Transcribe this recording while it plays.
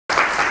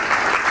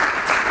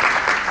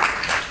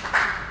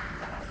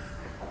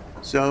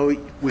So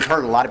we've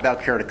heard a lot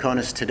about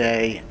keratoconus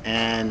today,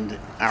 and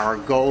our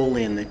goal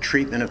in the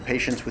treatment of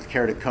patients with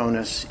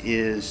keratoconus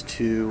is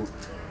to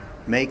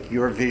make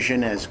your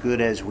vision as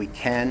good as we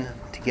can,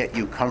 to get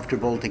you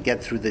comfortable, to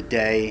get through the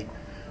day,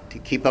 to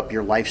keep up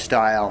your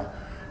lifestyle.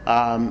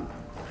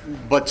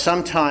 But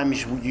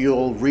sometimes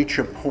you'll reach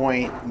a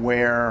point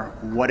where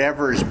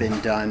whatever has been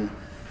done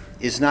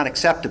is not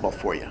acceptable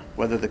for you,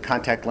 whether the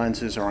contact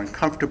lenses are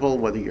uncomfortable,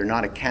 whether you're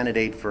not a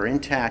candidate for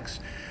Intacs,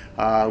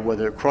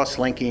 whether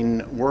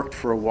cross-linking worked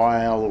for a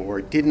while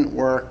or didn't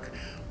work,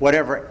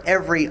 whatever.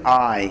 Every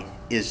eye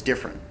is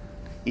different.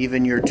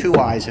 Even your two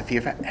eyes, if you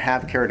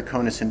have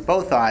keratoconus in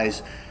both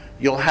eyes,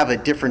 you'll have a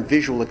different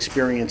visual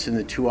experience in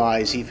the two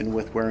eyes, even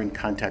with wearing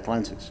contact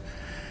lenses.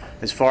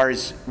 As far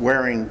as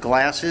wearing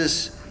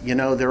glasses, you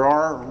know, there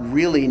are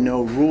really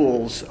no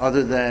rules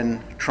other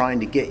than trying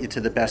to get you to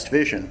the best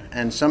vision.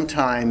 And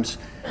sometimes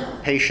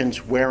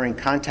patients wearing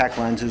contact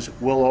lenses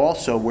will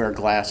also wear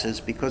glasses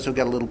because they'll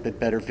get a little bit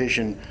better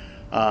vision.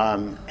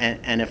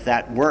 And if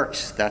that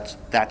works,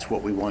 that's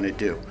what we want to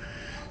do.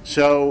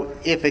 So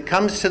if it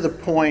comes to the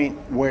point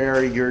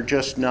where you're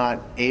just not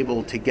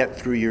able to get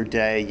through your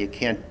day, you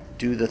can't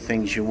do the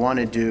things you want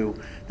to do,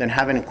 then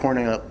having a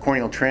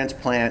corneal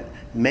transplant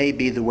may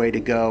be the way to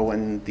go,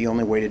 and the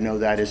only way to know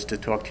that is to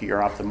talk to your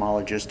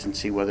ophthalmologist and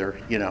see whether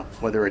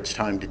it's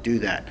time to do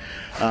that.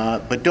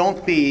 But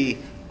don't be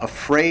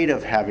afraid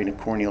of having a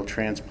corneal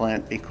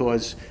transplant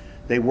because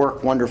they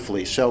work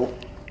wonderfully. So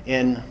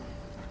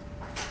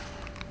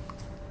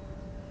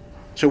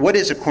what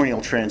is a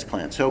corneal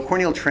transplant? So a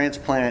corneal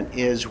transplant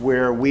is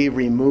where we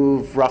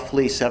remove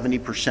roughly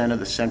 70% of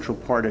the central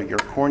part of your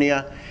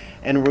cornea,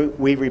 and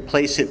we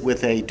replace it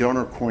with a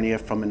donor cornea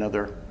from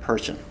another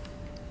person.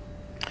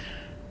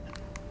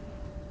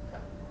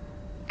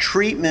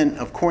 Treatment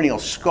of corneal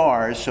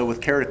scars, so with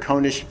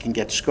keratoconus you can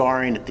get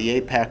scarring at the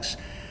apex,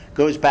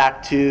 goes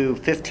back to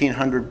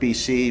 1500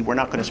 BC. We're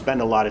not going to spend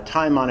a lot of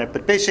time on it,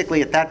 but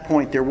basically at that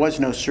point there was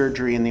no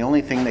surgery, and the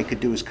only thing they could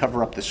do is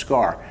cover up the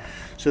scar.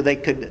 So they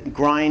could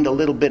grind a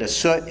little bit of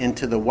soot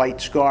into the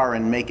white scar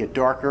and make it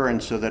darker,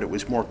 and so that it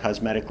was more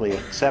cosmetically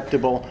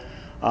acceptable.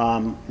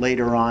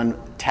 Later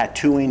on,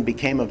 tattooing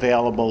became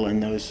available,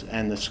 and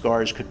the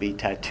scars could be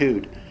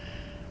tattooed.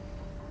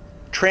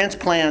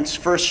 Transplants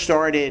first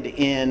started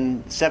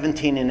in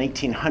 17 and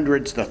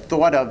 1800s, the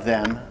thought of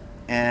them,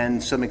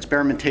 and some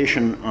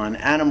experimentation on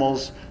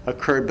animals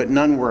occurred, but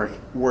none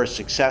were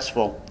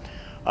successful.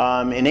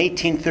 In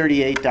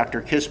 1838,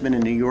 Dr. Kissman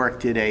in New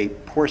York did a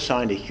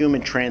porcine to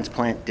human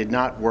transplant, did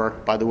not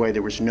work. By the way,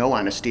 there was no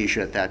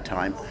anesthesia at that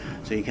time,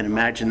 so you can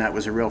imagine that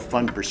was a real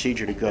fun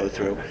procedure to go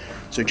through.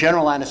 So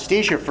general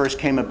anesthesia first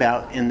came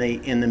about in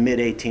the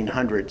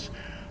mid-1800s.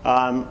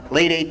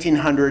 Late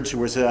 1800s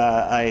was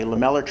a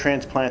lamellar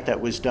transplant that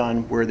was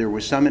done where there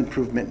was some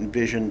improvement in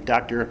vision.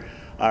 Dr.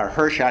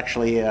 Hirsch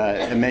actually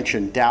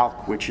mentioned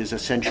DALK, which is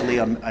essentially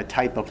a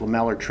type of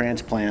lamellar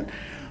transplant.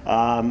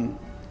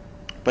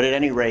 But at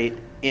any rate,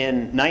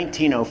 in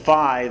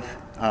 1905,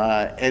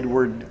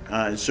 Edward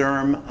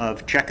Zerm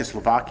of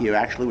Czechoslovakia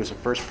actually was the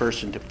first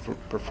person to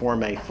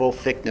perform a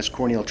full-thickness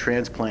corneal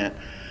transplant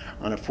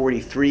on a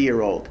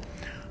 43-year-old.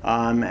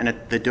 And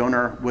the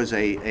donor was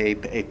a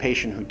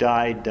patient who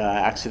died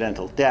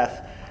accidental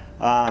death.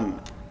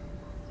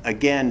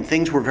 Again,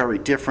 things were very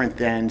different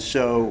then,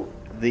 so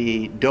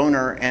the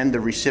donor and the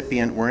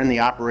recipient were in the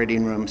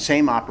operating room,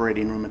 same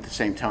operating room at the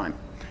same time.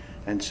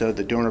 And so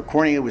the donor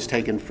cornea was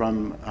taken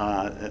from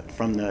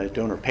the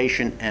donor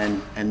patient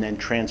and then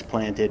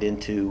transplanted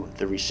into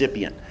the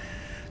recipient.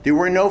 There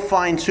were no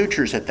fine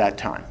sutures at that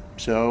time,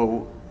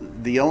 so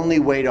the only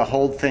way to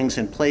hold things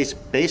in place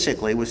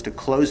basically was to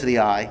close the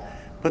eye,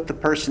 put the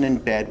person in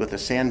bed with a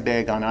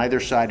sandbag on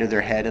either side of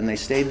their head, and they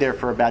stayed there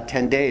for about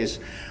 10 days.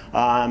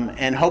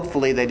 And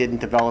hopefully they didn't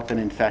develop an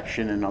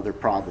infection and other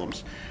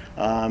problems.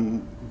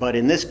 But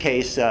in this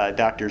case,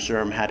 Dr.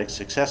 Zerm had a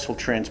successful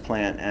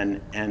transplant,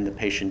 and the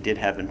patient did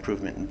have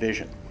improvement in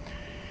vision.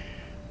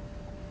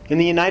 In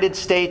the United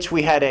States,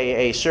 we had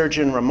a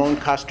surgeon, Ramon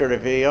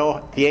Viejo.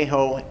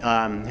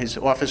 His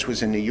office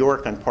was in New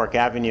York on Park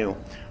Avenue.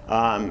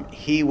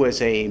 He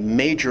was a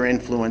major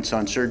influence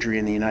on surgery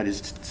in the United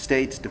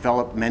States,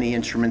 developed many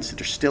instruments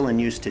that are still in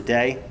use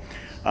today.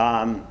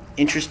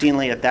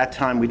 Interestingly, at that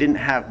time, we didn't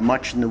have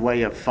much in the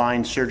way of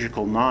fine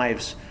surgical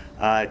knives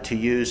to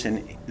use,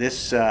 and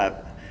this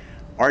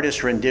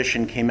artist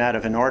rendition came out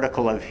of an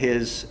article of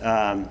his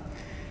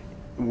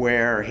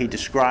where he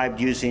described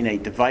using a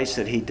device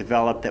that he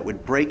developed that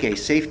would break a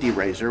safety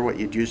razor, what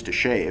you'd use to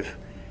shave,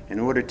 in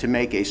order to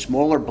make a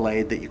smaller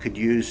blade that you could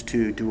use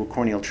to do a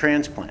corneal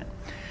transplant.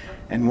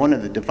 And one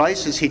of the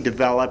devices he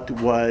developed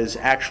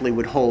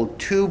would hold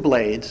two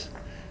blades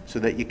so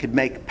that you could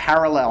make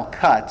parallel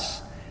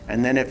cuts,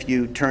 and then if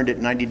you turned it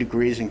 90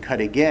 degrees and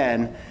cut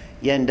again,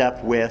 you end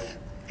up with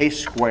a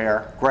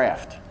square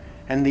graft.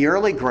 And the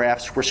early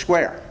grafts were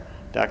square.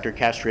 Dr.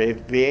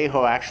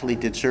 Viejo actually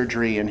did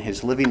surgery in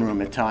his living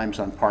room at times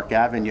on Park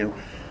Avenue.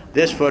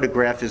 This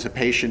photograph is a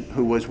patient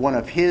who was one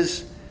of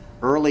his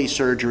early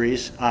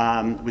surgeries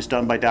was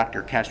done by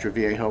Dr.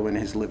 Castroviejo in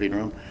his living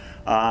room.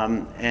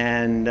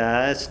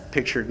 This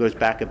picture goes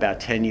back about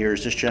 10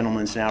 years. This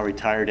gentleman's now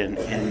retired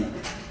in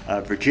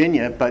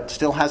Virginia, but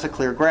still has a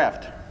clear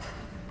graft.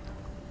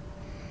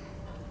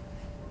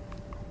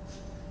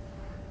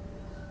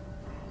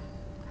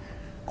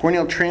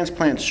 Corneal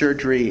transplant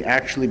surgery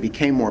actually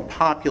became more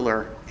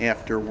popular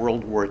after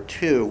World War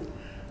II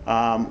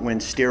when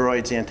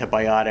steroids,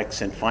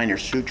 antibiotics, and finer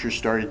sutures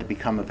started to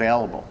become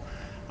available.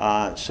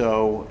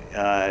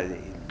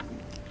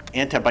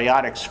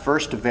 Antibiotics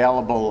first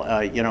available,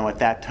 at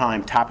that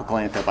time, topical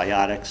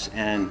antibiotics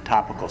and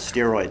topical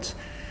steroids.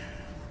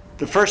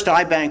 The first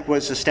eye bank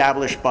was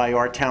established by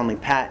R. Townley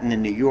Patton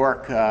in New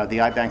York, the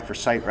eye bank for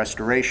sight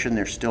restoration.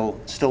 They're still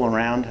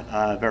around,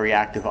 very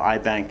active eye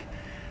bank.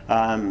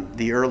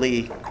 The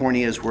early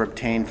corneas were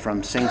obtained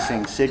from Sing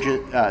Sing,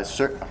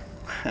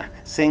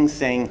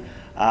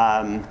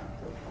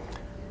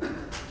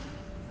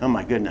 oh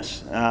my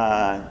goodness,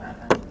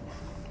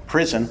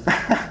 prison,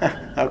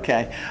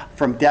 okay,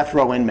 from death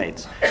row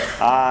inmates.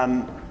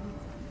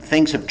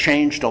 Things have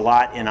changed a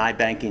lot in eye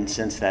banking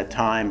since that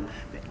time.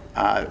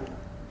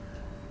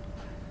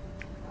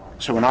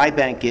 So an eye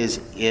bank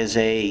is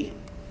a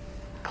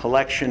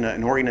collection,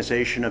 an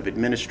organization of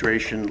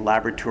administration,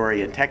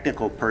 laboratory, and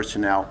technical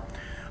personnel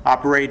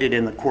operated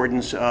in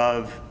accordance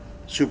of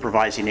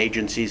supervising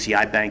agencies, the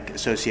Eye Bank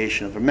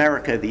Association of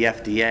America, the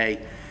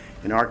FDA.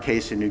 In our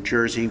case in New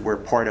Jersey, we're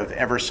part of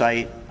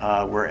Eversight.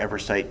 We're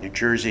Eversight, New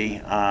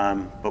Jersey,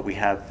 but we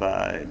have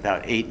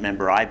about 8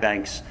 member eye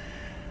banks.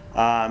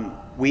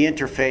 We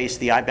interface,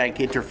 the eye bank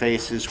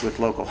interfaces with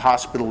local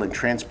hospital and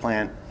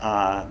transplant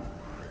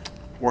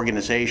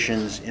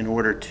organizations in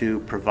order to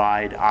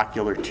provide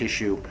ocular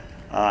tissue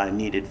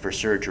needed for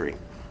surgery.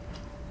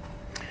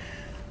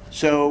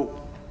 So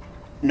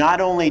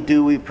not only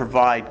do we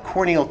provide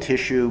corneal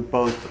tissue,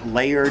 both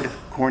layered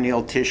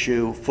corneal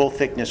tissue, full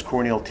thickness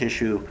corneal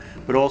tissue,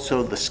 but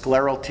also the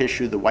scleral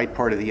tissue, the white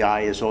part of the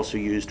eye, is also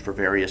used for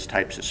various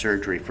types of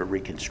surgery for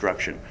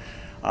reconstruction.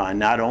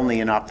 Not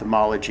only in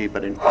ophthalmology,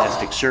 but in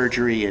plastic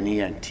surgery and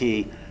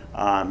ENT,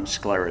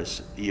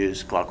 scleras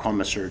use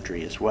glaucoma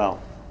surgery as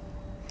well.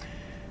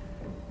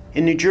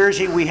 In New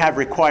Jersey, we have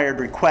required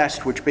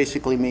request, which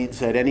basically means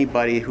that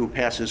anybody who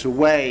passes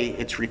away,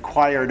 it's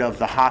required of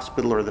the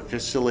hospital or the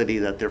facility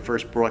that they're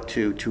first brought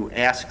to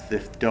ask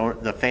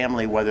the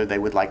family whether they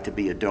would like to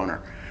be a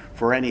donor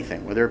for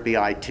anything, whether it be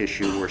eye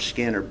tissue or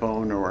skin or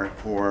bone or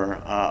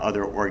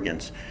other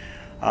organs.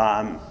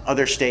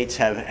 Other states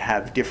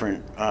have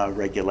different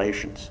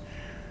regulations.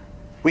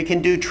 We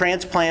can do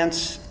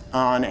transplants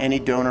on any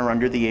donor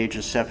under the age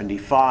of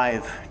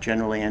 75.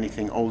 Generally,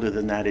 anything older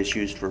than that is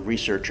used for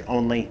research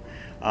only.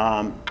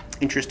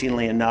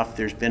 Interestingly enough,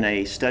 there's been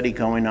a study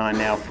going on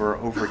now for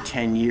over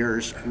 10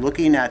 years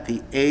looking at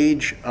the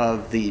age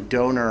of the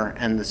donor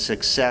and the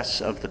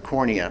success of the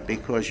cornea,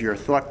 because your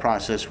thought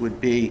process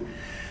would be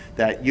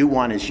that you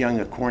want as young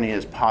a cornea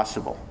as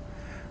possible.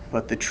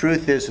 But the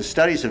truth is, the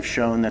studies have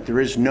shown that there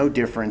is no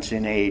difference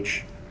in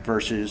age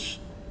versus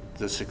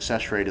the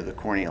success rate of the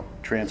corneal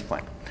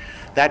transplant.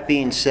 That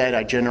being said,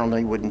 I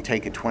generally wouldn't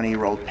take a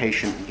 20-year-old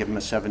patient and give them a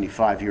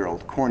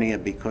 75-year-old cornea,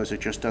 because it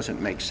just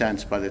doesn't make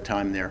sense. By the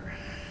time they're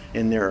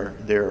in their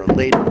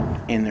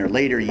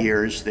later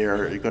years,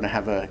 they're going to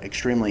have an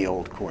extremely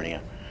old cornea.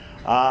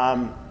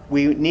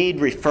 We need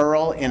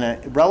referral in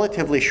a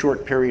relatively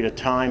short period of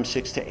time,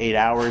 6 to 8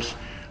 hours.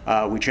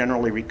 We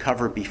generally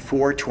recover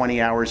before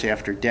 20 hours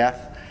after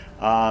death.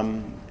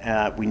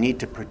 We need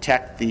to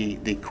protect the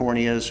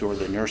corneas, or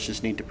the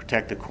nurses need to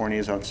protect the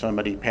corneas on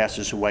somebody who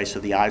passes away, so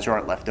the eyes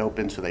aren't left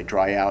open, so they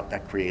dry out.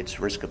 That creates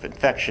risk of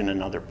infection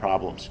and other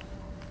problems.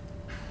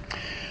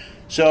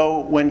 So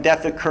when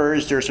death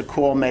occurs, there's a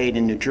call made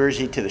in New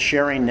Jersey to the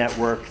sharing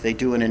network. They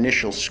do an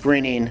initial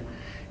screening.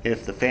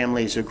 If the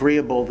family is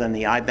agreeable, then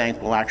the eye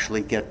bank will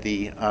actually get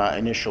the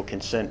initial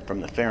consent from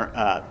the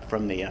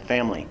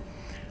family.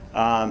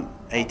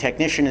 A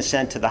technician is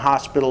sent to the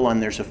hospital,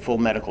 and there's a full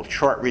medical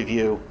chart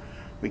review.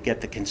 We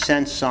get the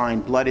consent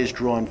signed, blood is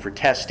drawn for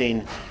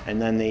testing, and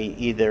then the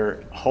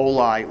either whole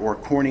eye or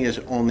corneas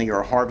only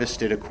are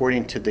harvested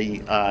according to the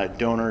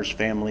donor's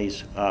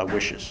family's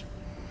wishes.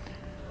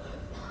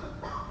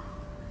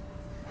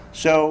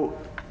 So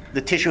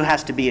the tissue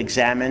has to be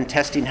examined,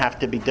 testing have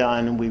to be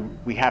done,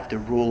 we have to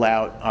rule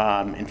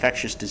out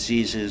infectious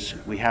diseases,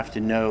 we have to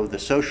know the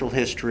social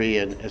history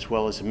and as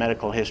well as the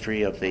medical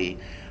history of the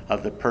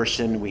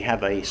person. We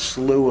have a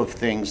slew of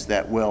things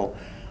that will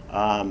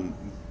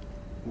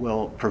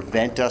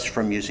prevent us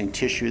from using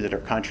tissue, that are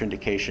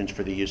contraindications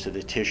for the use of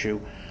the tissue.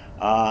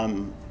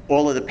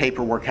 All of the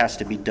paperwork has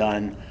to be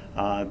done,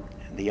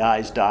 the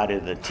I's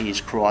dotted, the T's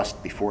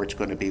crossed before it's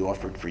going to be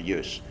offered for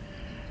use.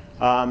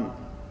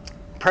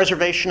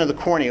 Preservation of the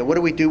cornea. What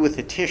do we do with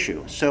the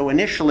tissue? So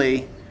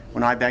initially,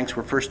 when eye banks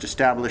were first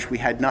established, we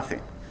had nothing.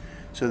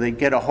 So they'd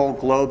get a whole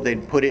globe,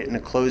 they'd put it in a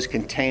closed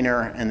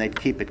container, and they'd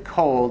keep it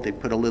cold.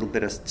 They'd put a little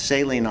bit of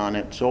saline on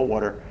it, salt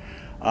water,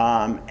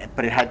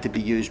 but it had to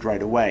be used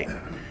right away.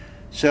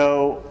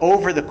 So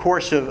over the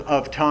course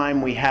of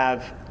time, we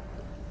have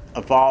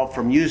evolved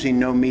from using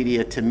no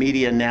media to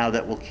media now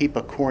that will keep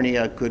a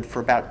cornea good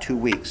for about 2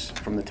 weeks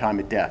from the time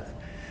of death.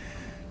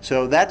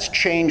 So that's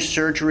changed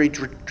surgery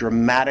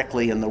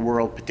dramatically in the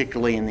world,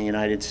 particularly in the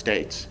United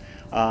States.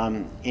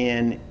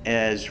 In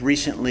as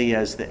recently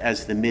as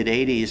the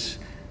mid-'80s,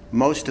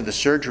 most of the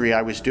surgery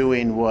I was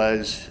doing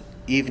was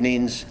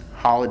evenings,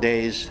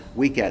 holidays,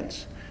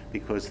 weekends,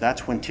 because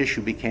that's when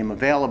tissue became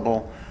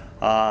available,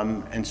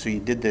 and so you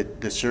did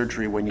the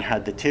surgery when you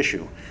had the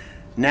tissue.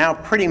 Now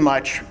pretty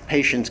much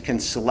patients can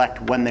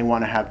select when they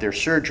want to have their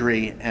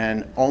surgery,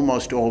 and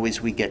almost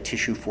always we get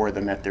tissue for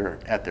them at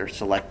their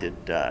selected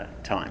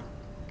time.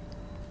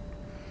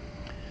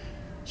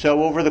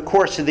 So over the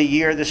course of the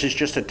year, this is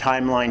just a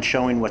timeline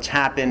showing what's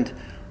happened.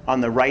 On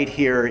the right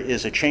here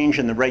is a change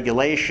in the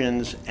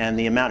regulations and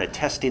the amount of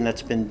testing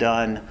that's been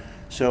done.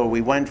 So we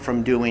went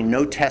from doing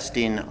no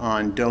testing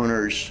on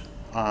donors,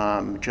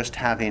 just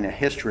having a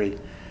history,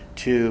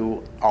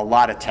 to a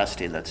lot of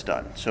testing that's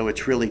done. So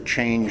it's really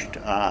changed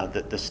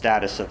the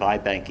status of eye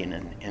banking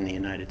in the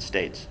United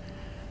States.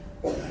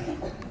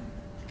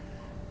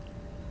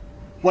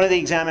 One of the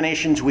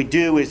examinations we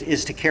do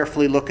is to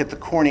carefully look at the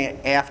cornea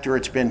after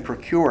it's been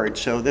procured.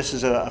 So this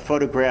is a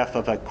photograph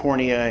of a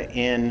cornea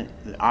in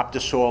the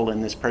Optisol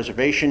in this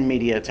preservation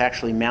media. It's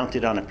actually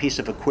mounted on a piece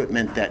of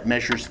equipment that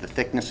measures the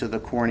thickness of the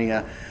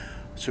cornea.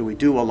 So we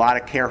do a lot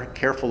of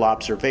careful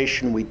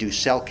observation. We do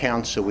cell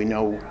counts so we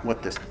know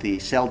what the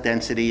cell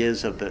density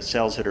is of the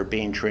cells that are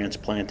being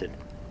transplanted.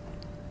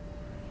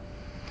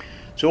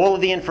 So all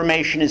of the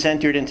information is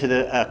entered into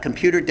the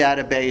computer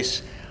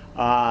database,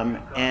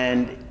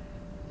 and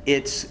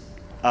it's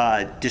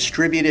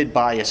distributed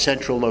by a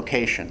central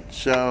location.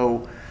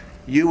 So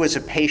you as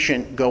a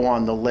patient go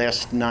on the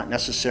list, not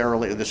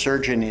necessarily, the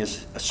surgeon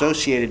is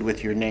associated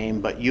with your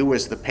name, but you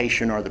as the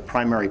patient are the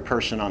primary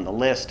person on the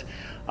list.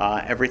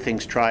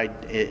 Everything's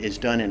is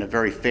done in a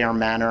very fair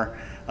manner.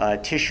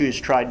 Tissues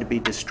tried to be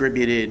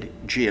distributed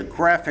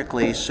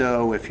geographically,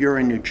 so if you're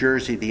in New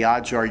Jersey, the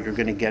odds are you're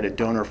going to get a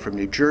donor from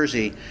New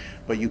Jersey,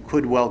 but you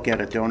could well get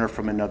a donor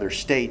from another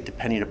state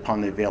depending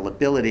upon the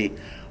availability,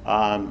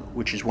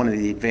 which is one of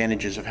the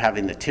advantages of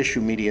having the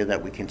tissue media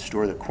that we can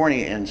store the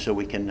cornea in so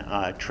we can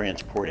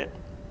transport it.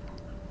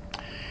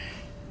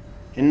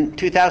 In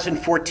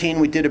 2014,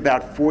 we did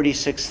about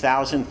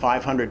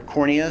 46,500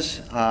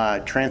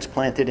 corneas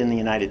transplanted in the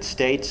United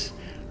States.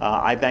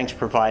 Eye banks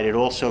provided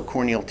also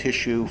corneal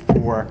tissue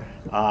for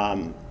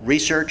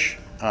research,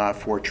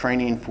 for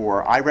training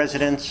for eye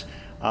residents,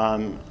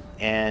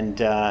 and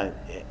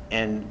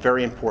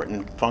very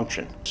important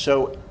function.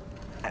 So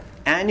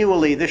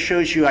annually, this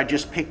shows you, I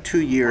just picked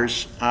 2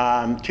 years,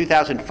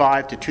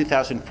 2005 to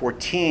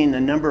 2014, the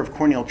number of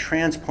corneal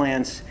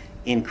transplants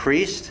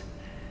increased,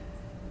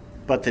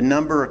 but the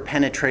number of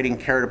penetrating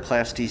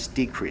keratoplasties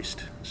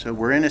decreased. So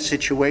we're in a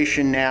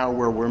situation now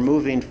where we're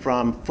moving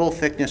from full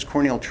thickness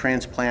corneal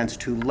transplants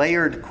to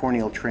layered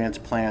corneal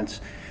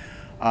transplants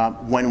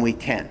when we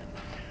can.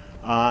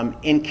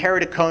 In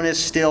keratoconus,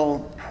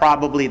 still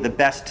probably the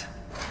best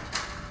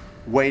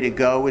way to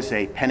go is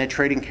a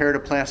penetrating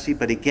keratoplasty,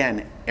 but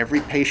again, every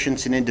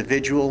patient's an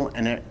individual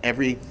and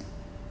every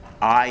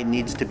eye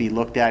needs to be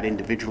looked at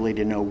individually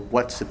to know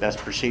what's the best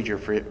procedure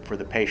for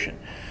the patient.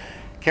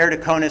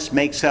 Keratoconus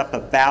makes up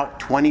about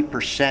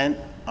 20%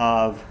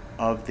 of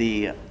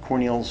the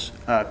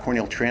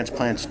corneal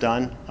transplants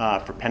done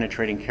for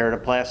penetrating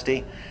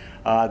keratoplasty.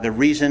 The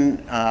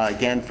reason,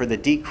 again, for the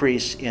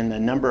decrease in the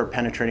number of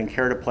penetrating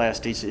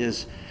keratoplasties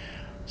is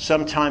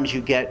sometimes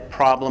you get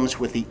problems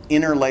with the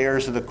inner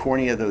layers of the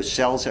cornea, those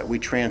cells that we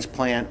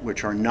transplant,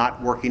 which are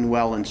not working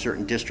well in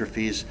certain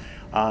dystrophies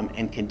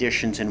and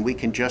conditions, and we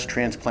can just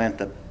transplant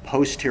the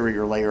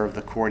posterior layer of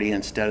the cornea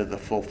instead of the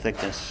full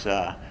thickness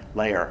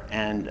layer.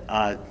 And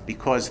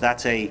because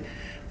that's a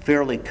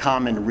fairly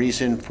common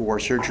reason for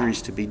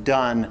surgeries to be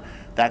done,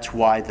 that's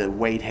why the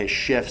weight has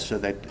shifted so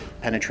that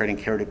penetrating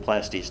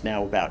keratoplasty is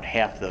now about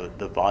half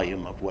the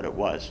volume of what it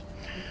was.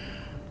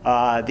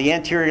 The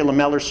anterior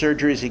lamellar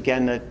surgeries,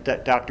 again,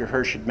 that Dr.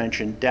 Hirsch had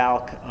mentioned,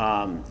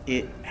 DALC,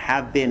 it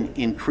have been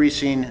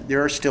increasing.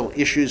 There are still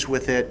issues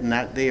with it, and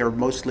that they are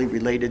mostly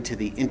related to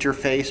the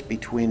interface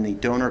between the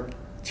donor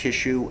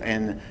tissue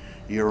and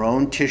your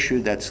own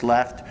tissue that's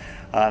left.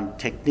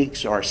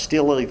 Techniques are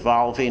still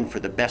evolving for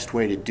the best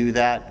way to do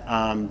that.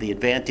 The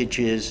advantage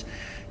is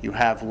you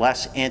have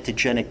less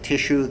antigenic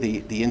tissue.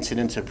 The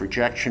incidence of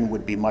rejection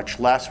would be much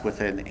less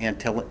with an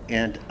anterior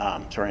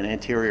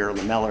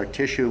lamellar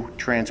tissue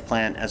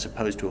transplant as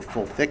opposed to a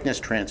full thickness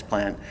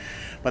transplant.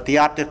 But the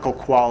optical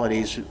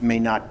qualities may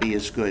not be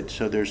as good,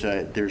 so there's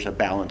a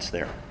balance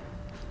there.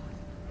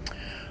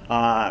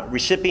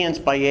 Recipients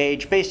by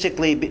age,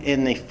 basically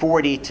in the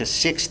 40 to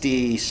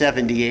 60,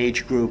 70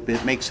 age group,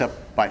 it makes up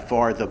by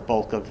far the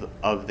bulk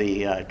of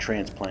the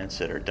transplants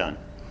that are done.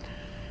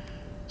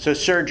 So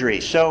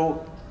surgery.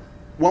 So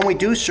when we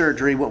do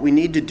surgery, what we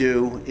need to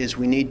do is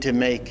we need to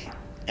make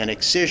an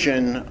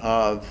excision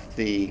of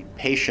the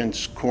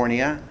patient's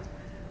cornea.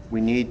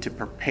 we need to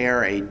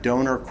prepare a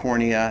donor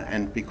cornea,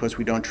 and because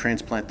we don't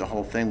transplant the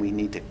whole thing, we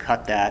need to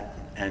cut that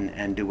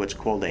and do what's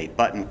called a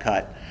button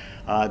cut.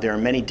 There are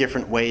many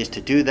different ways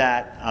to do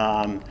that,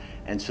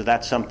 and so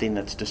that's something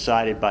that's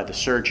decided by the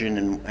surgeon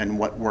and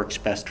what works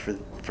best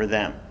for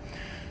them.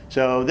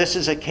 So this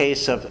is a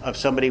case of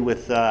somebody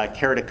with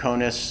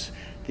keratoconus.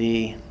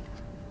 The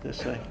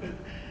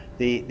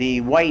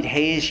white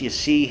haze you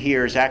see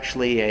here is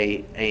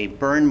actually a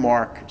burn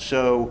mark.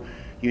 So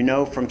you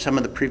know from some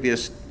of the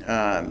previous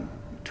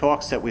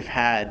talks that we've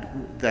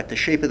had that the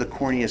shape of the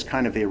cornea is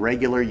kind of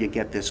irregular. You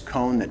get this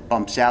cone that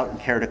bumps out in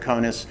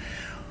keratoconus.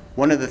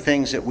 One of the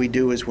things that we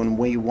do is when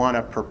we want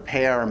to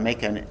prepare or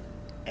make an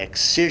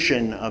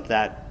excision of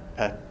that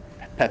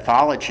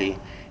pathology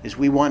is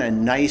we want a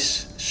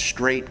nice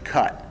straight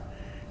cut.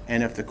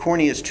 And if the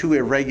cornea is too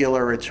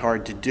irregular, it's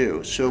hard to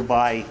do. So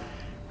by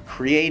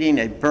creating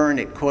a burn,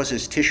 it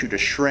causes tissue to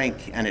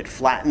shrink and it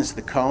flattens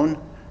the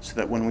cone, so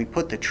that when we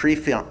put the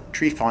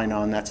Trephine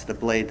on, that's the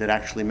blade that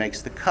actually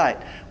makes the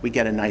cut, we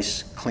get a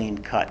nice clean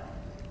cut.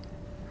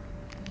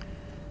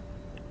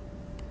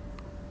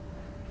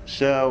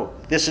 So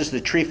this is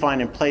the Trephine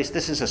in place.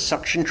 This is a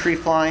suction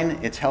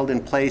Trephine. It's held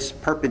in place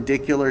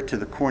perpendicular to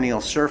the corneal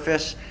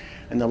surface,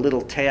 and the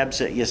little tabs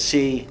that you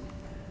see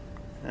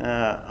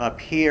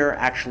up here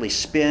actually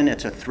spin.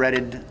 It's a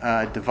threaded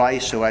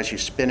device, so as you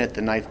spin it,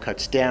 the knife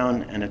cuts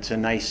down, and it's a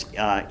nice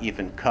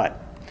even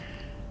cut.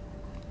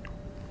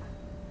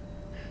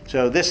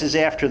 So this is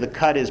after the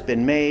cut has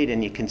been made,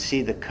 and you can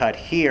see the cut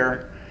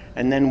here.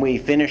 And then we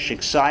finish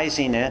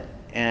excising it,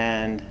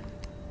 and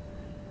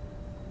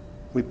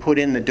we put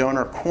in the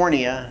donor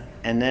cornea,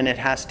 and then it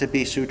has to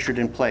be sutured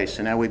in place.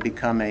 And now we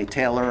become a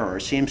tailor or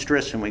a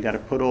seamstress, and we got to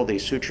put all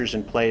these sutures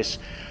in place.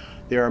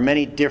 There are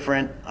many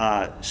different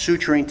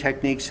suturing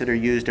techniques that are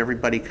used.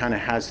 Everybody kind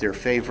of has their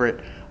favorite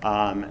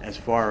as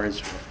far as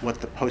what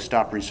the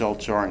post-op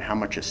results are and how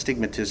much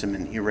astigmatism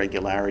and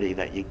irregularity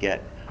that you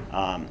get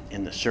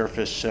in the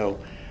surface. So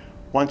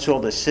once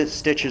all the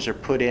stitches are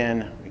put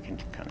in, we can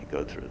kind of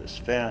go through this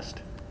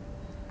fast.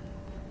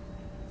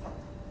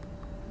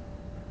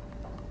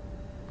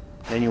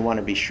 Then you want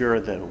to be sure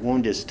the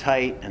wound is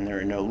tight and there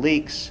are no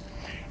leaks.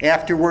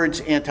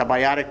 Afterwards,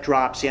 antibiotic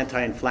drops,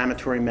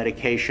 anti-inflammatory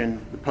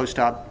medication. The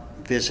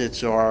post-op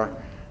visits are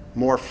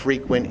more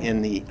frequent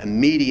in the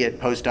immediate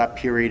post-op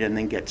period and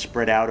then get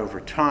spread out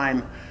over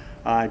time.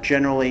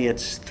 Generally,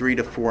 it's 3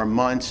 to 4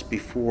 months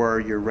before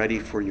you're ready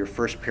for your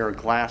first pair of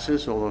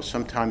glasses, although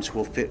sometimes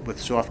we'll fit with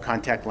soft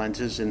contact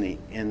lenses in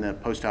the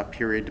post-op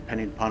period,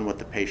 depending upon what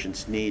the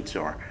patient's needs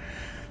are.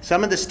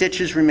 Some of the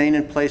stitches remain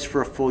in place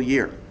for a full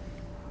year.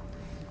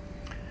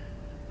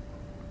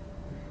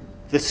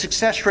 The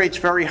success rate's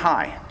very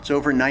high. It's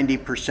over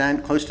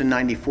 90%, close to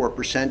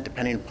 94%,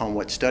 depending upon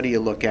what study you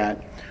look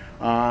at.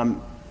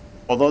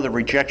 Although the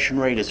rejection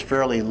rate is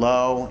fairly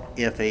low,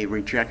 if a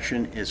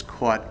rejection is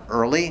caught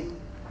early,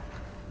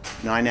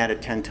 9 out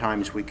of 10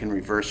 times we can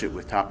reverse it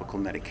with topical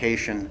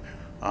medication.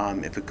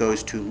 If it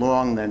goes too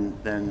long,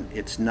 then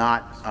it's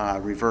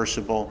not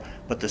reversible,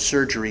 but the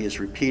surgery is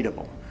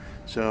repeatable.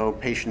 So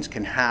patients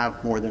can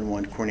have more than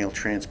one corneal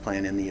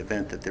transplant in the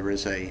event that there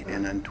is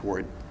an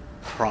untoward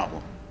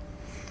problem.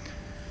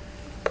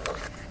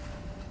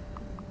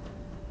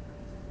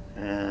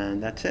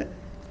 And that's it.